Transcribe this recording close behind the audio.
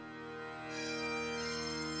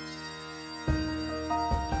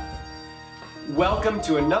Welcome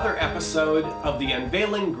to another episode of the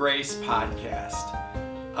Unveiling Grace podcast,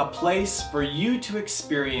 a place for you to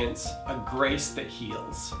experience a grace that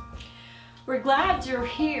heals. We're glad you're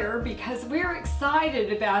here because we're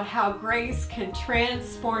excited about how grace can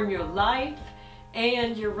transform your life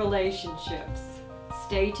and your relationships.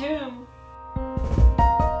 Stay tuned.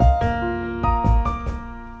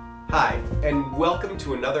 Hi, and welcome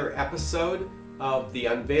to another episode of the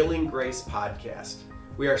Unveiling Grace podcast.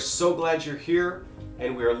 We are so glad you're here,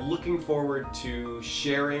 and we are looking forward to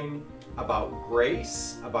sharing about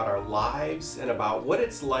grace, about our lives, and about what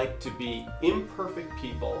it's like to be imperfect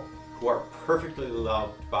people who are perfectly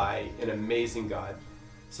loved by an amazing God.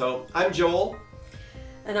 So, I'm Joel.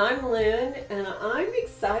 And I'm Lynn, and I'm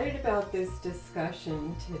excited about this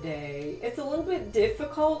discussion today. It's a little bit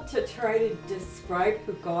difficult to try to describe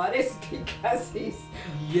who God is because He's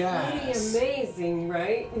pretty amazing,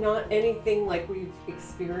 right? Not anything like we've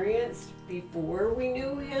experienced before we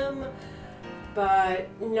knew Him, but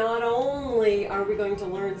not only are we going to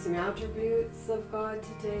learn some attributes of God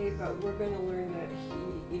today, but we're going to learn that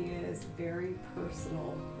He is very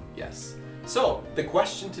personal. Yes. So, the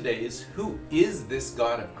question today is, who is this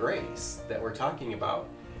God of grace that we're talking about?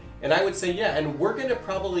 And I would say, and we're going to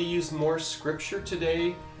probably use more scripture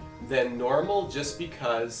today than normal, just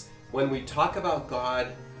because when we talk about God,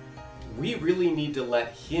 we really need to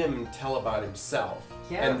let Him tell about Himself.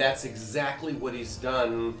 Yeah. And that's exactly what He's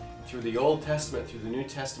done through the Old Testament, through the New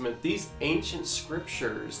Testament. These ancient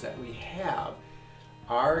scriptures that we have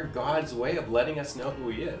are God's way of letting us know who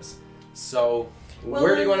He is. So,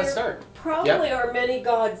 where do you want to start? Probably are many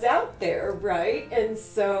gods out there, right? And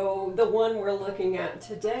so the one we're looking at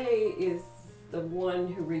today is the one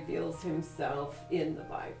who reveals himself in the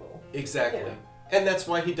Bible. Exactly. Yeah. And that's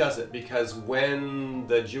why He does it, because when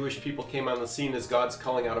the Jewish people came on the scene as God's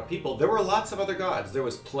calling out a people, there were lots of other gods. There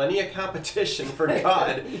was plenty of competition for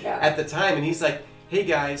God at the time. And He's like, hey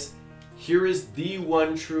guys, here is the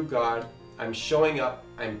one true God. I'm showing up.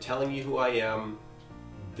 I'm telling you who I am.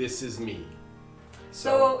 This is me.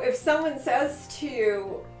 So if someone says to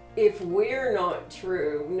you, if we're not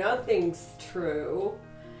true, nothing's true,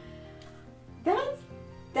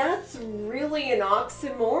 that's really an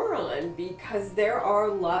oxymoron, because there are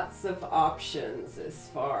lots of options as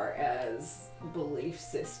far as belief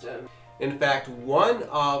system. In fact, one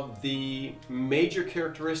of the major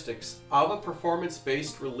characteristics of a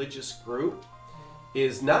performance-based religious group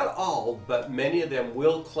is not all, but many of them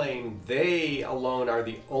will claim they alone are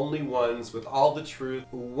the only ones with all the truth.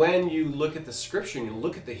 When you look at the scripture and you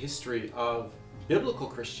look at the history of biblical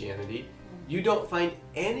Christianity, you don't find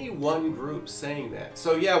any one group saying that.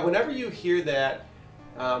 So whenever you hear that,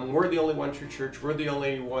 we're the only one true church, we're the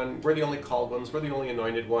only called ones, we're the only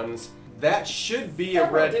anointed ones, that should be a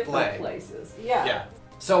red flag. Places.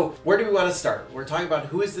 So where do we want to start? We're talking about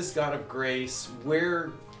who is this God of grace.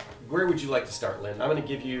 Where would you like to start, Lynn? I'm going to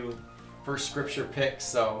give you first scripture pick,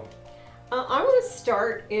 so... I want to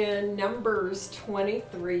start in Numbers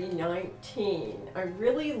 23:19. I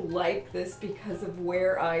really like this because of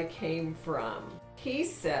where I came from. He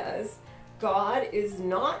says, God is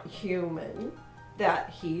not human that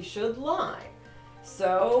He should lie.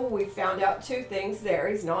 So we found out two things there.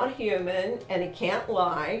 He's not human and He can't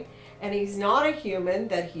lie. And He's not a human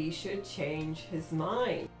that He should change His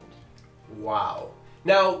mind. Wow.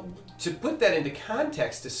 Now, to put that into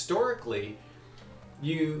context, historically,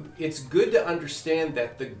 it's good to understand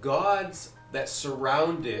that the gods that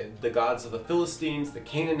surrounded the gods of the Philistines, the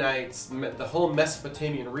Canaanites, the whole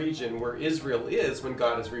Mesopotamian region where Israel is when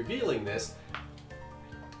God is revealing this,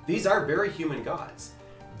 these are very human gods.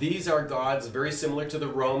 These are gods very similar to the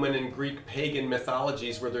Roman and Greek pagan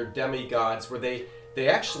mythologies where they're demigods, where they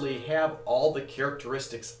actually have all the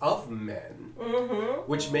characteristics of men,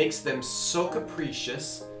 which makes them so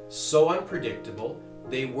capricious, so unpredictable.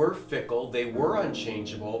 They were fickle, they were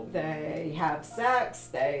unchangeable. They have sex,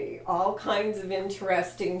 all kinds of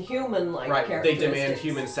interesting human-like characteristics. They demand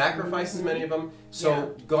human sacrifices, many of them.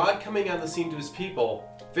 So God coming on the scene to His people,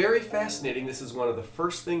 very fascinating. This is one of the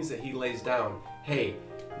first things that He lays down. Hey,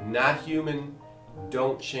 not human,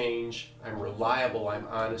 don't change. I'm reliable. I'm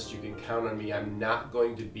honest. You can count on me. I'm not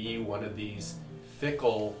going to be one of these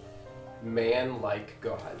fickle, man-like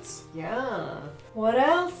gods. Yeah. What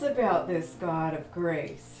else about this God of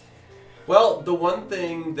grace? Well, the one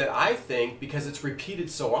thing that I think, because it's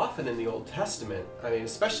repeated so often in the Old Testament,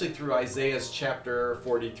 especially through Isaiah's chapter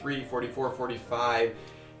 43, 44, 45,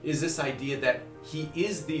 is this idea that He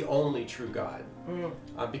is the only true God.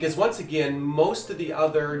 Because once again, most of the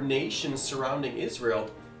other nations surrounding Israel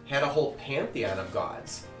had a whole pantheon of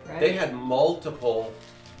gods. Right. They had multiple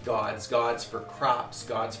gods. Gods for crops,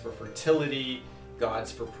 gods for fertility,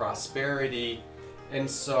 gods for prosperity. And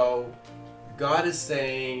so God is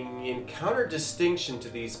saying, in counter-distinction to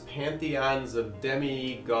these pantheons of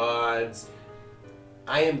demigods,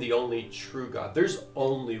 I am the only true God. There's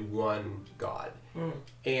only one God.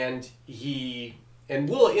 And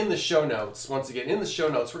we'll, in the show notes, once again, in the show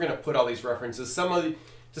notes, we're going to put all these references.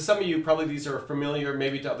 To some of you, probably these are familiar,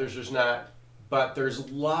 maybe to others there's not, but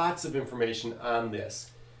there's lots of information on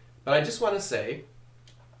this. But I just want to say,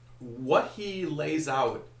 what he lays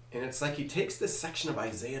out, and it's like he takes this section of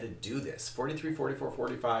Isaiah to do this, 43, 44,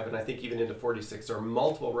 45, and I think even into 46, there are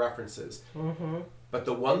multiple references. But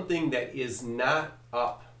the one thing that is not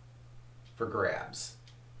up for grabs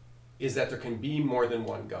is that there can be more than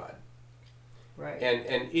one God. Right.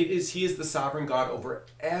 And he is the sovereign God over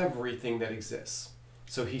everything that exists.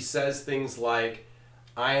 So he says things like,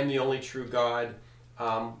 I am the only true God.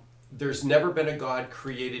 There's never been a God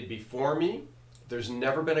created before me. There's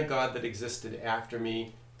never been a God that existed after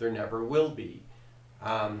me. There never will be.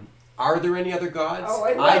 Are there any other gods? Oh,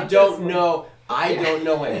 I don't know. I don't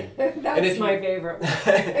know any. That's my favorite one.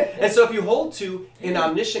 And so if you hold to an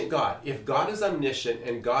omniscient God, if God is omniscient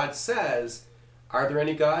and God says, are there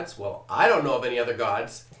any gods? Well, I don't know of any other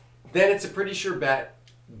gods. Then it's a pretty sure bet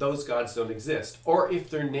those gods don't exist. Or if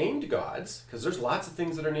they're named gods, because there's lots of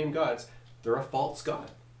things that are named gods, they're a false God.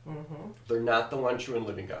 They're not the one true and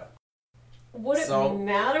living God. Would it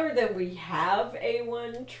matter that we have a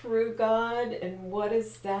one true God, and what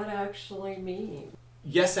does that actually mean?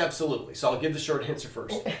 Yes, absolutely. So I'll give the short answer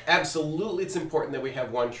first. Absolutely, it's important that we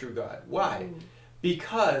have one true God. Why?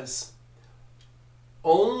 Because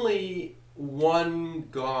only one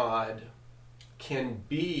God can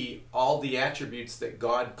be all the attributes that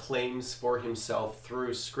God claims for himself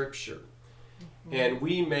through Scripture. And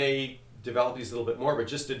we may develop these a little bit more, but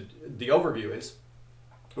just the overview is,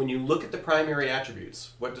 when you look at the primary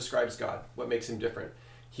attributes, what describes God? What makes him different?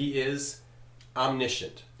 He is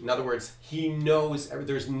omniscient. In other words, he knows,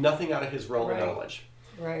 there's nothing out of his realm of knowledge.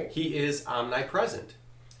 Right. He is omnipresent.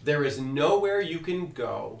 There is nowhere you can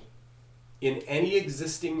go in any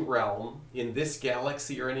existing realm, in this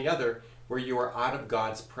galaxy or any other, where you are out of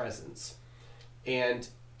God's presence. And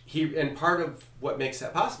part of what makes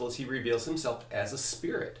that possible is he reveals himself as a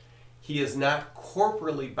spirit. He is not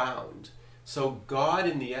corporally bound. So God,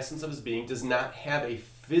 in the essence of his being, does not have a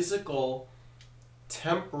physical,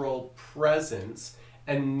 temporal presence,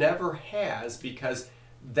 and never has, because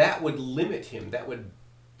that would limit him. That would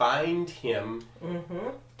bind him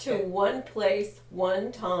to one place,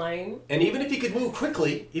 one time. And even if he could move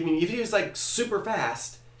quickly, even if he was like super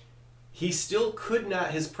fast, he still could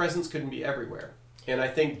not, his presence couldn't be everywhere. And I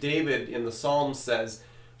think David in the Psalms says,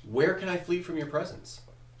 where can I flee from your presence?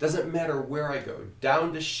 Doesn't matter where I go,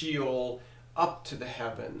 down to Sheol, up to the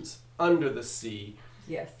heavens, under the sea.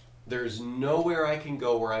 Yes. There's nowhere I can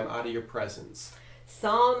go where I'm out of your presence.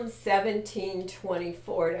 Psalm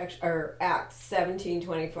 17:24, or Acts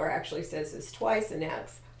 17:24 actually says this twice in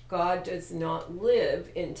Acts. God does not live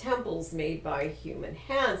in temples made by human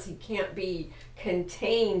hands. He can't be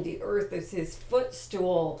contained. The earth is his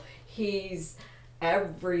footstool. He's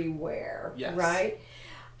everywhere, yes. Right?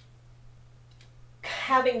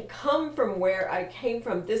 Having come from where I came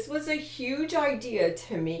from, this was a huge idea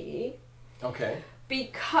to me. Okay.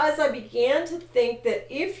 Because I began to think that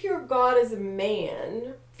if your God is a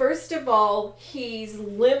man, first of all, he's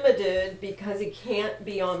limited because he can't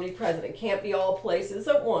be omnipresent. It can't be all places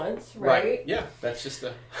at once, right? Yeah, that's just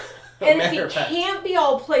a and matter if he can't be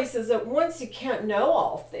all places at once, he can't know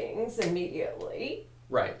all things immediately.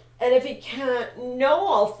 Right. And if he can't know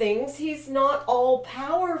all things, he's not all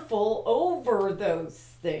powerful over those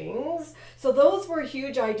things. So those were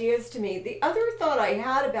huge ideas to me. The other thought I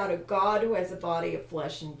had about a God who has a body of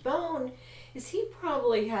flesh and bone is he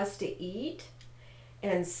probably has to eat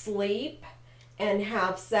and sleep and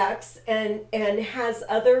have sex and has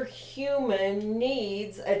other human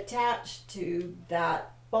needs attached to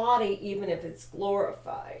that body, even if it's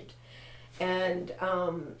glorified. And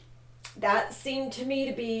that seemed to me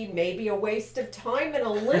to be maybe a waste of time and a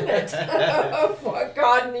limit of what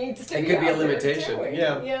God needs to do. It could be a limitation,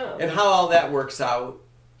 yeah. And how all that works out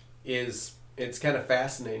it's kind of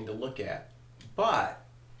fascinating to look at. But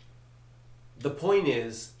the point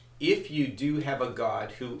is, if you do have a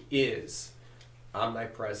God who is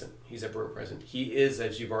omnipresent, he's everywhere present. He is,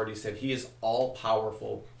 as you've already said, he is all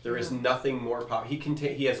powerful. There is nothing more power.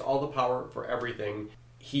 He has all the power for everything.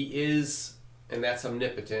 He is, and that's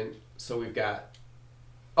omnipotent. So we've got,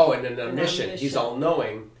 and an omniscient. He's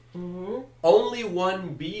all-knowing. Only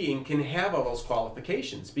one being can have all those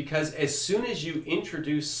qualifications, because as soon as you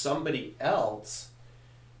introduce somebody else,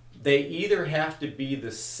 they either have to be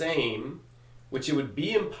the same, which it would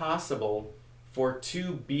be impossible for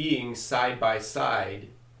two beings side by side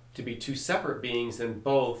to be two separate beings and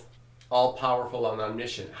both all-powerful and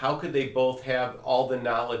omniscient. How could they both have all the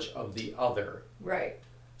knowledge of the other? Right.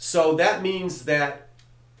 So that means that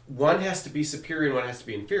one has to be superior and one has to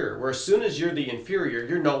be inferior. Where as soon as you're the inferior,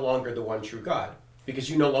 you're no longer the one true God. Because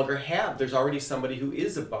you no longer have, there's already somebody who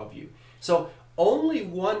is above you. So only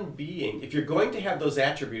one being, if you're going to have those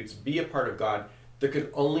attributes be a part of God, there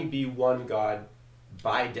could only be one God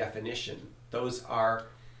by definition. Those are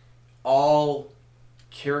all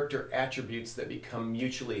character attributes that become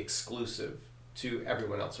mutually exclusive to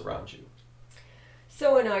everyone else around you.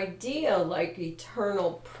 So an idea like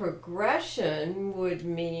eternal progression would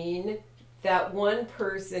mean that one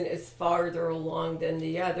person is farther along than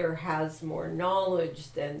the other, has more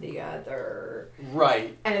knowledge than the other.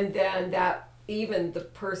 Right. And then that even the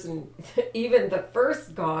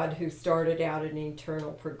first God who started out in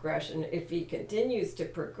eternal progression, if he continues to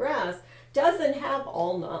progress, doesn't have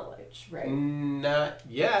all knowledge, right? Not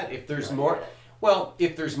yet. If there's Not more, yet. well,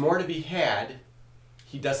 if there's more to be had,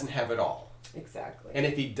 he doesn't have it all. Exactly. And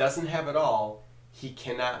if he doesn't have it all, he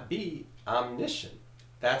cannot be omniscient.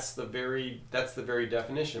 That's the very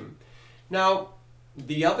definition. Now,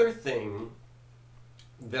 the other thing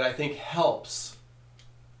that I think helps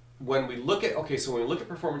when we look at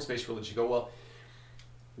performance-based religion, you go, well,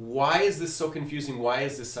 why is this so confusing? Why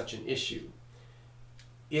is this such an issue?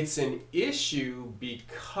 It's an issue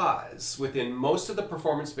because within most of the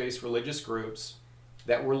performance-based religious groups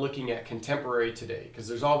that we're looking at contemporary today, because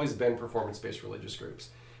there's always been performance-based religious groups,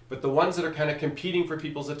 but the ones that are kind of competing for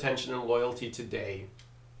people's attention and loyalty today,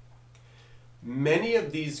 many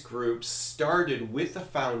of these groups started with a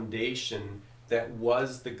foundation that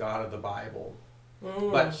was the God of the Bible.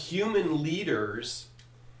 But human leaders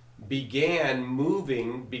began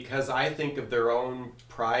moving because I think of their own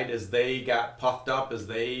pride as they got puffed up, as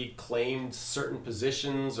they claimed certain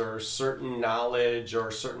positions or certain knowledge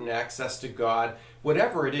or certain access to God,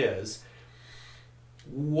 whatever it is.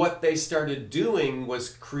 What they started doing was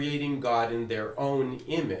creating God in their own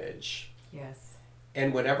image. Yes.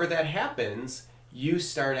 And whenever that happens, you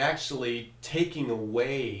start actually taking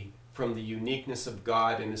away from the uniqueness of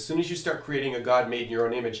God. And as soon as you start creating a God made in your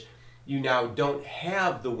own image, you now don't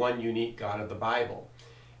have the one unique God of the Bible.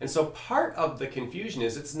 And so part of the confusion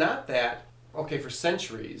is it's not that, okay, for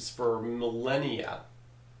centuries, for millennia,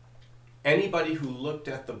 anybody who looked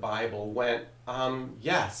at the Bible went,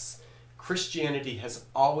 yes, Christianity has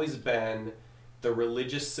always been the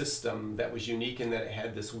religious system that was unique in that it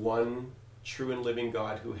had this one true and living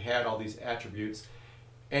God who had all these attributes.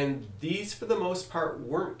 And these, for the most part,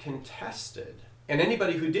 weren't contested. And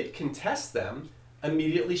anybody who did contest them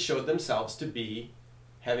immediately showed themselves to be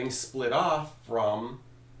having split off from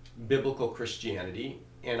biblical Christianity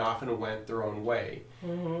and often went their own way.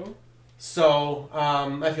 Mm-hmm. So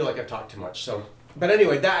I feel like I've talked too much. But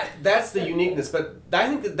anyway, that's the uniqueness. But I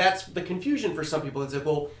think that's the confusion for some people. It's like,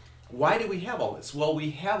 well, why do we have all this? Well,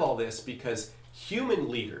 we have all this because human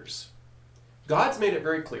leaders, God's made it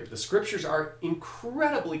very clear. The scriptures are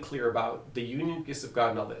incredibly clear about the uniqueness of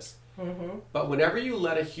God and all this. Mm-hmm. But whenever you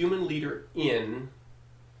let a human leader in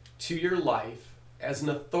to your life as an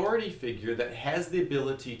authority figure that has the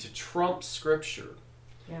ability to trump scripture,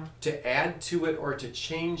 to add to it or to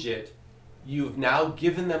change it, you've now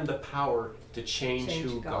given them the power to change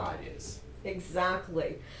who God is.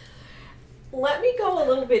 Exactly. Let me go a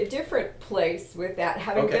little bit different place with that.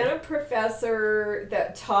 Having been a professor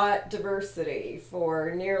that taught diversity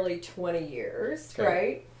for nearly 20 years,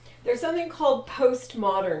 right? There's something called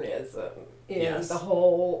postmodernism in the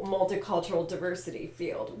whole multicultural diversity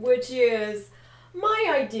field, which is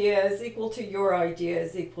my idea is equal to your idea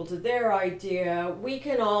is equal to their idea. We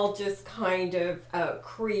can all just kind of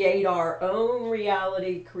create our own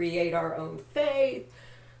reality, create our own faith,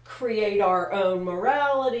 create our own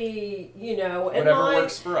morality, and whatever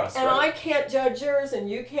works for us. And right? I can't judge yours and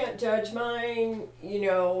you can't judge mine,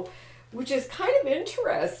 which is kind of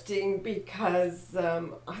interesting because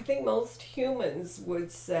I think most humans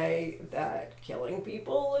would say that killing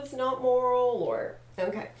people is not moral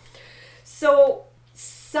So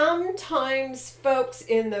sometimes folks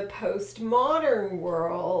in the postmodern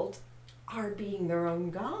world are being their own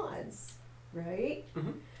gods, right?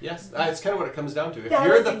 Mm-hmm. Yes, it's kind of what it comes down to. If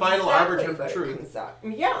you're the final arbiter for truth.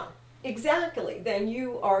 Yeah, exactly. Then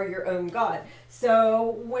you are your own God.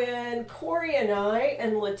 So when Corey and I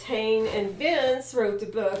and Latane and Vince wrote the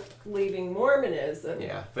book Leaving Mormonism.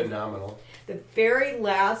 Yeah, phenomenal. The very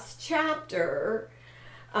last chapter,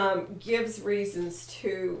 gives reasons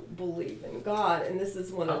to believe in God. And this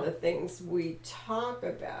is one of the things we talk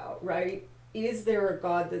about, right? Is there a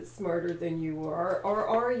God that's smarter than you are, or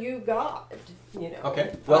are you God? You know.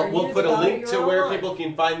 Okay. Well, we'll put a link to where life? people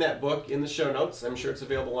can find that book in the show notes. I'm sure it's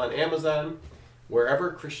available on Amazon,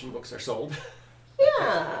 wherever Christian books are sold.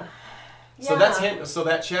 Yeah. So so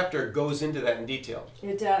that chapter goes into that in detail.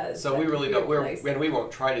 It does. So that we really could be don't. a place. And we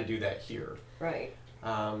won't try to do that here. Right.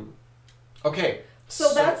 Okay.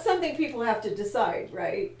 So that's something people have to decide,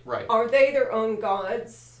 right? Right. Are they their own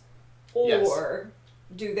gods, or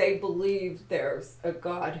Yes. do they believe there's a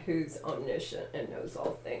God who's omniscient and knows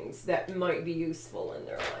all things that might be useful in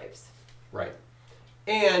their lives? Right.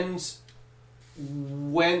 And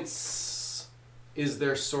whence is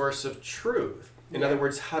their source of truth? In other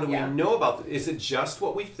words, how do we know about it? Is it just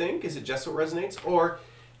what we think? Is it just what resonates? Or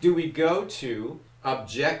do we go to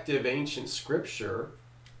objective ancient scripture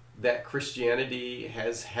that Christianity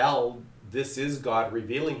has held? This is God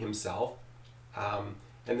revealing himself.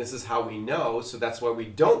 And this is how we know. So that's why we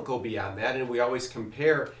don't go beyond that. And we always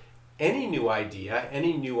compare any new idea,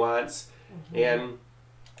 any nuance. And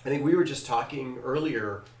I think we were just talking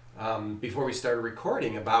earlier before we started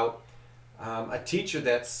recording about a teacher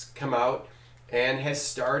that's come out and has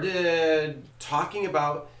started talking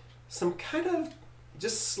about some kind of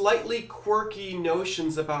just slightly quirky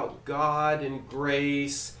notions about God and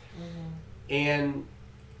grace. And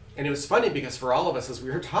it was funny because for all of us, as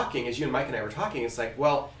we were talking, as you and Mike and I were talking, it's like,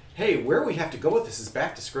 well, hey, where we have to go with this is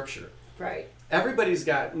back to Scripture. Right. Everybody's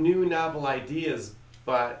got new, novel ideas,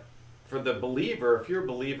 but for the believer, if you're a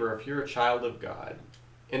believer, if you're a child of God,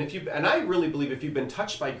 and I really believe if you've been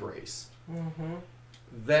touched by grace,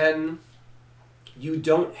 then you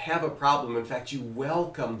don't have a problem. In fact, you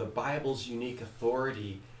welcome the Bible's unique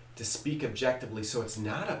authority to speak objectively, so it's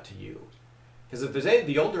not up to you. Because if there's any,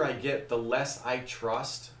 the older I get, the less I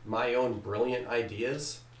trust my own brilliant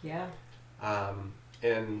ideas. Yeah.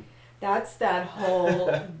 And that's that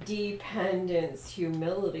whole dependence,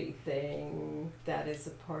 humility thing that is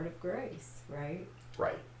a part of grace, right?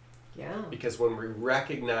 Right. Yeah. Because when we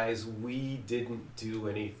recognize we didn't do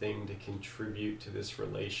anything to contribute to this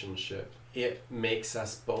relationship, it makes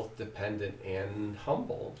us both dependent and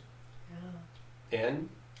humble. Yeah. And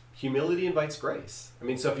humility invites grace. I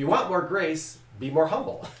mean, so if you want more grace, be more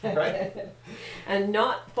humble, right? And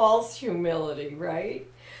not false humility, right?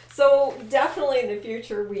 So definitely in the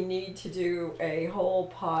future, we need to do a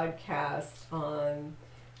whole podcast on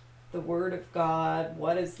the Word of God.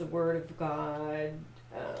 What is the Word of God?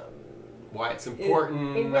 Why it's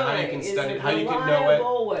important, right. how you can study it, how you can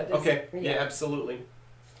reliable? know it. Okay, yeah, absolutely.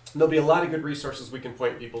 There'll be a lot of good resources we can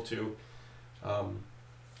point people to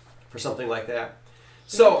for something like that.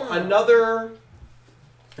 So another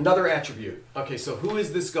attribute. Okay, so who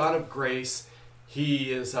is this God of grace?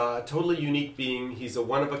 He is a totally unique being. He's a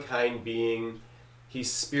one-of-a-kind being.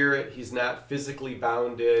 He's spirit. He's not physically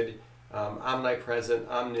bounded, omnipresent,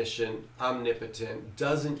 omniscient, omnipotent,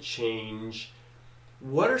 doesn't change.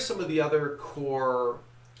 What are some of the other core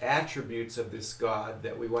attributes of this God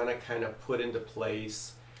that we want to kind of put into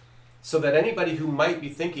place so that anybody who might be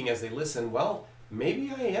thinking as they listen, well,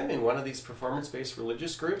 maybe I am in one of these performance-based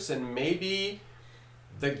religious groups, and maybe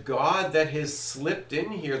the God that has slipped in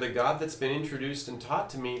here, the God that's been introduced and taught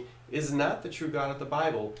to me, is not the true God of the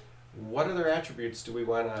Bible. What other attributes do we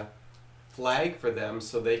want to flag for them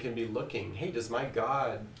so they can be looking, hey, does my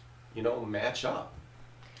God, match up?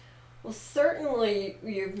 Well, certainly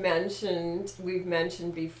we've mentioned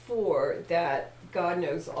before that God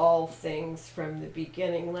knows all things from the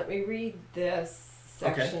beginning. Let me read this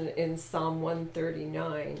section in Psalm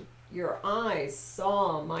 139. Your eyes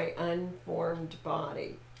saw my unformed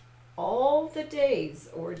body. All the days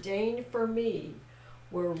ordained for me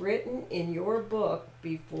were written in your book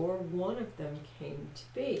before one of them came to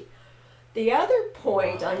be. The other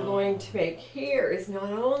point I'm going to make here is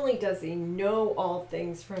not only does he know all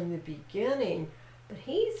things from the beginning, but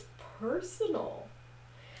he's personal.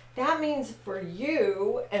 That means for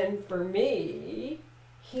you and for me,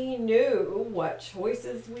 he knew what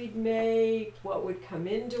choices we'd make, what would come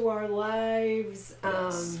into our lives.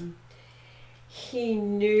 Yes. He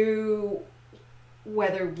knew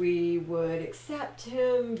whether we would accept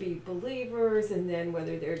him, be believers, and then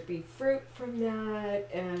whether there'd be fruit from that.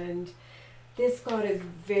 And this God is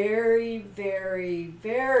very, very,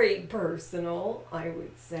 very personal, I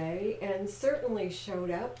would say, and certainly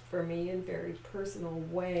showed up for me in very personal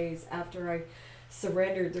ways after I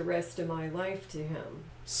surrendered the rest of my life to him.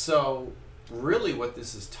 So, really what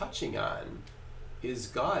this is touching on is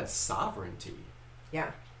God's sovereignty.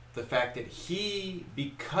 Yeah. The fact that he,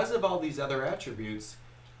 because of all these other attributes,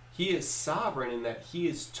 He is sovereign in that he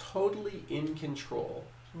is totally in control.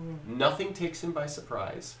 Nothing takes him by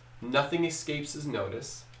surprise. Nothing escapes his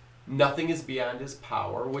notice. Nothing is beyond his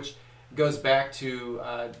power, which goes back to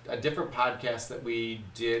a different podcast that we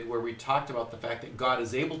did where we talked about the fact that God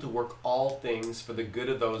is able to work all things for the good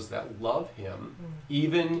of those that love him.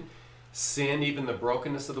 Even sin, even the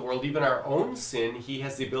brokenness of the world, even our own sin, he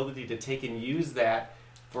has the ability to take and use that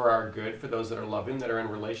for our good, for those that are loving, that are in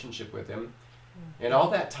relationship with him. And all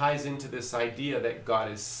that ties into this idea that God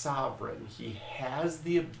is sovereign. He has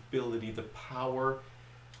the ability, the power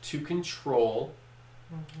to control.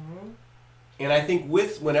 And I think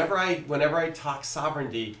whenever I talk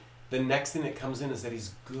sovereignty, the next thing that comes in is that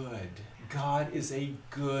he's good. God is a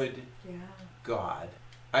good God.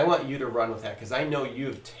 I want you to run with that because I know you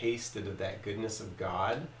have tasted of that goodness of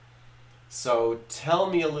God. So tell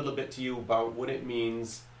me a little bit to you about what it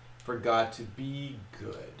means for God to be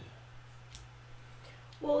good.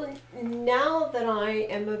 Well, now that I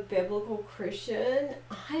am a biblical Christian,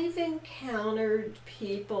 I've encountered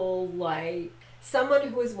people like someone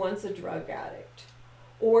who was once a drug addict,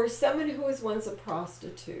 or someone who was once a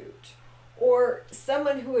prostitute, or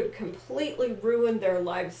someone who had completely ruined their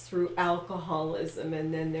lives through alcoholism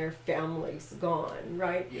and then their family's gone,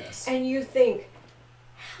 right? Yes. And you think,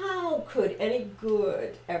 how could any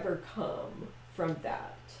good ever come from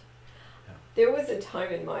that? There was a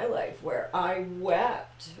time in my life where I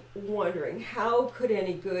wept, wondering how could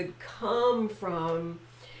any good come from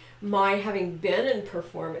my having been in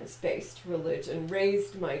performance-based religion,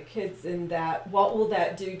 raised my kids in that. What will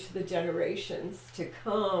that do to the generations to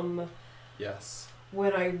come? Yes.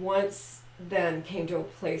 When I once then came to a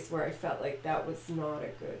place where I felt like that was not a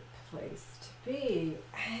good place to be.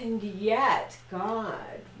 And yet,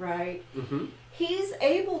 God, right? He's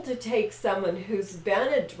able to take someone who's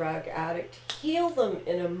been a drug addict, heal them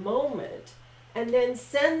in a moment, and then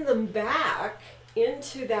send them back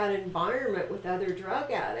into that environment with other drug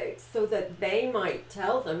addicts so that they might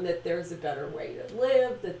tell them that there's a better way to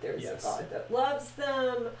live, that there's a God that loves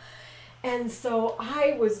them. And so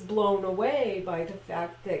I was blown away by the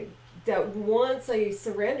fact that once I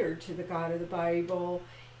surrendered to the God of the Bible,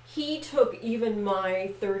 he took even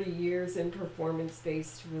my 30 years in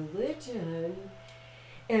performance-based religion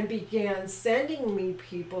and began sending me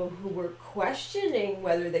people who were questioning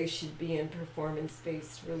whether they should be in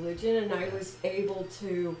performance-based religion, and I was able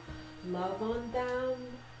to love on them,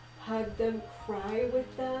 hug them, cry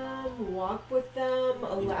with them, walk with them,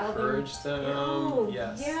 allow encourage them. Oh,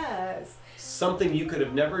 Yes. yes. Something you could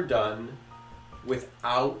have never done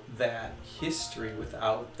without that history,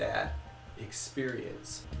 without that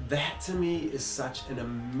experience. That to me is such an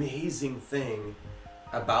amazing thing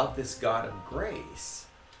about this God of grace,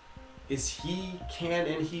 is he can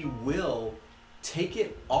and he will take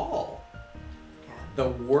it all. The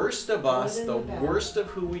worst of us, the worst of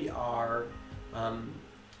who we are,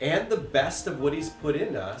 and the best of what he's put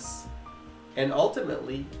in us. And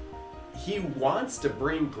ultimately, he wants to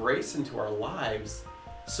bring grace into our lives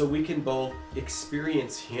so we can both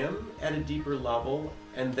experience him at a deeper level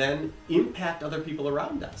and then impact other people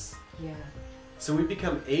around us. Yeah. So we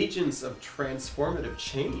become agents of transformative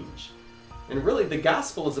change. And really, the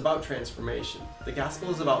gospel is about transformation. The gospel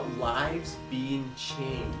is about lives being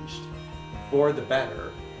changed for the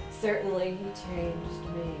better. Certainly, he changed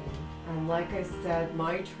me. And like I said,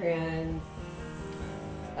 my transition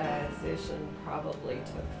probably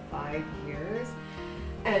took 5 years.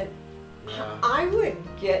 And I would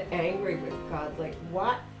get angry with God, like,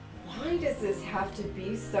 why does this have to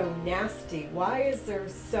be so nasty? Why is there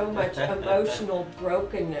so much emotional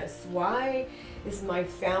brokenness? Why is my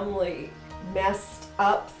family messed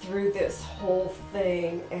up through this whole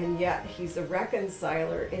thing? And yet he's a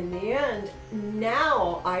reconciler in the end.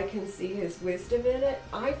 Now I can see his wisdom in it.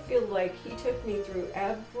 I feel like he took me through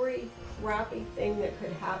every crappy thing that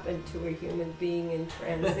could happen to a human being in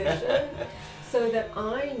transition so that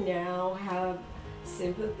I now have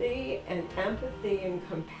sympathy and empathy and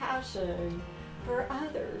compassion for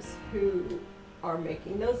others who are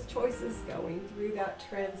making those choices, going through that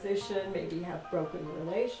transition, maybe have broken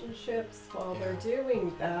relationships while they're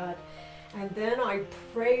doing that. And then I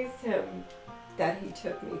praise him that he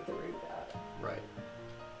took me through that. Right.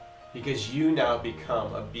 Because you now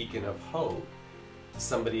become a beacon of hope to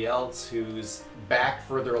somebody else who's back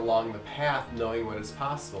further along the path knowing what is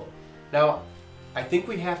possible. Now, I think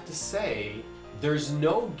we have to say there's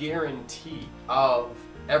no guarantee of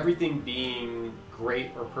everything being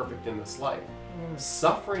great or perfect in this life.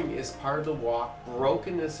 Suffering is part of the walk.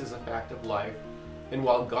 Brokenness is a fact of life. And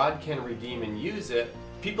while God can redeem and use it,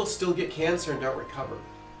 people still get cancer and don't recover.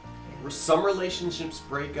 Some relationships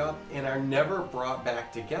break up and are never brought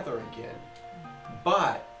back together again.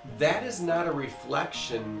 But that is not a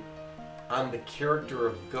reflection on the character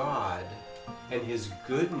of God and his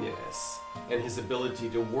goodness and his ability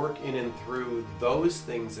to work in and through those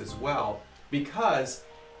things as well, because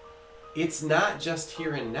it's not just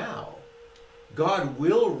here and now. God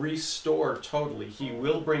will restore totally. He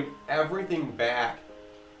will bring everything back.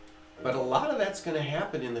 But a lot of that's going to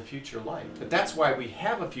happen in the future life. But that's why we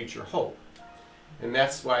have a future hope. And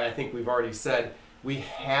that's why I think we've already said we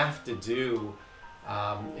have to do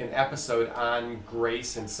an episode on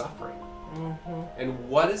grace and suffering. Mm-hmm. And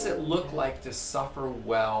what does it look like to suffer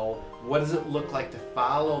well? What does it look like to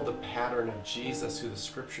follow the pattern of Jesus, who the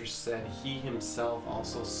scriptures said he himself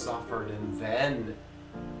also suffered and then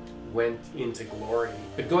went into glory?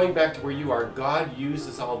 But going back to where you are, God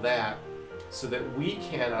uses all that so that we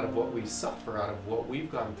can, out of what we suffer, out of what we've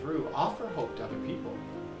gone through, offer hope to other people.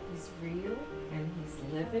 He's real and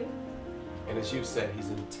he's living. And as you said, he's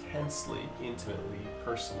intensely, intimately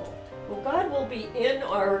personal. Well, God will be in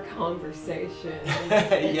our conversation.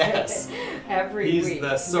 Yes. Every week. He's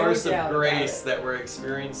the source of grace that we're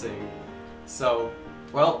experiencing. So,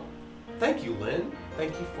 well, thank you, Lynn.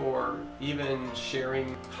 Thank you for even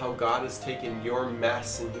sharing how God has taken your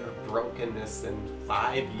mess and your brokenness and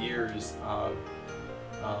 5 years of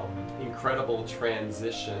incredible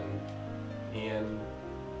transition, and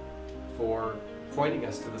for pointing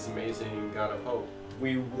us to this amazing God of hope.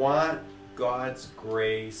 We want God's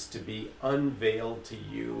grace to be unveiled to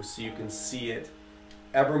you so you can see it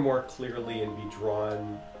ever more clearly and be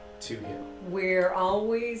drawn to him. We're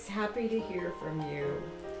always happy to hear from you.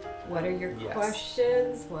 What are your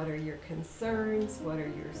questions? What are your concerns? What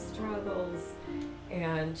are your struggles?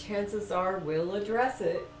 And chances are we'll address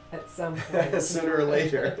it at some point. Sooner or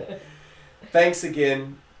later. Thanks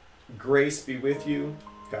again. Grace be with you.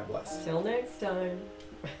 God bless. Till next time.